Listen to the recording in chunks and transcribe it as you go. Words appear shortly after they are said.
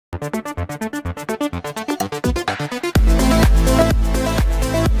Hello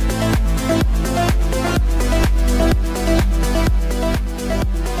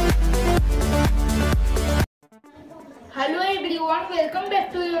everyone, welcome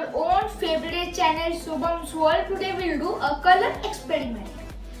back to your own favorite channel Subham's World. Today we'll do a color experiment.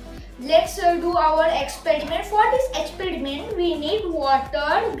 Let's do our experiment. For this experiment we need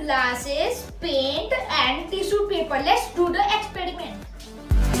water, glasses, paint and tissue paper. Let's do the experiment.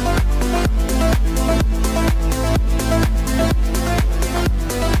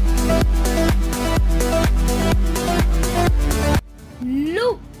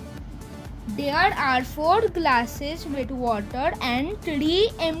 Look! There are 4 glasses with water and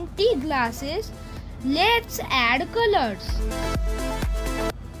 3 empty glasses. Let's add colors.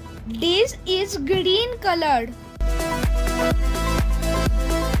 This is green colored.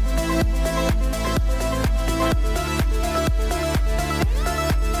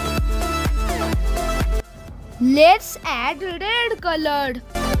 Let's add red colored.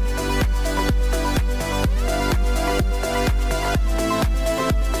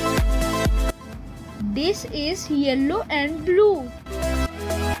 This is yellow and blue.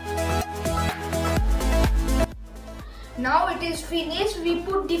 Now it is finished. We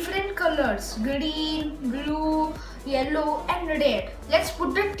put different colors: green, blue, yellow and red. Let's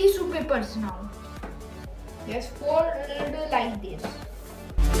put the tissue papers now. Let's fold like this.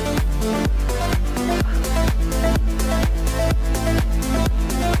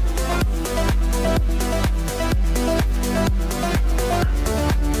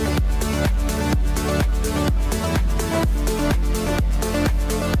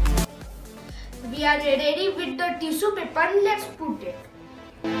 We are ready with the tissue paper. Let's put it.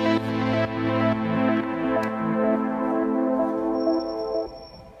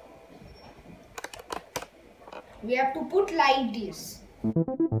 We have to put like this.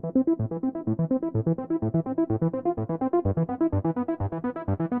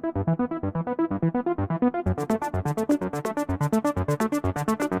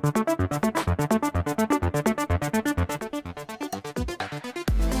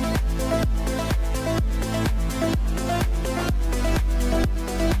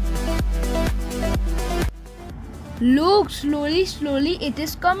 Look, slowly it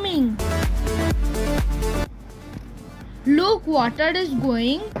is coming. Look, water is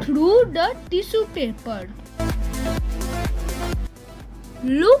going through the tissue paper.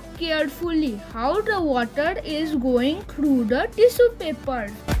 Look carefully how the water is going through the tissue paper.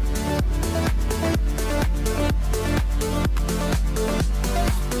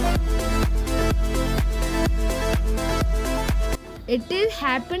 It is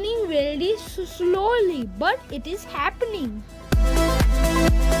happening very slowly, but it is happening.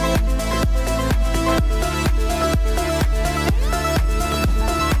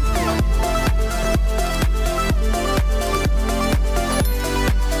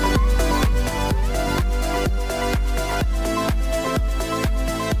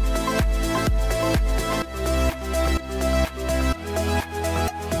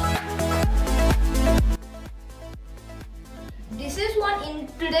 This is one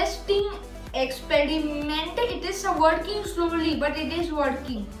interesting experiment. It is working slowly, but it is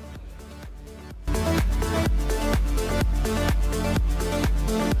working.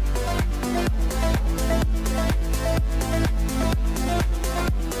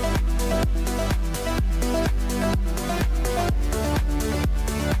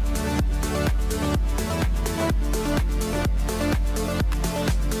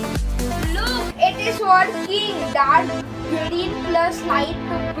 Look, it is working. Dark green plus light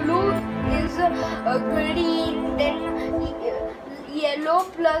blue is green, then yellow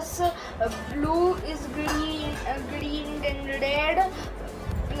plus blue is green, then red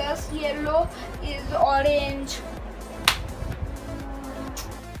plus yellow is orange.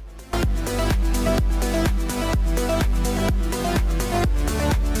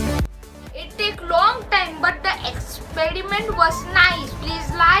 It took long time, but the experiment was nice.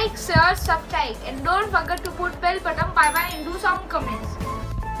 Please like, share, subscribe and don't forget to put bell button. Bye bye and do some comments.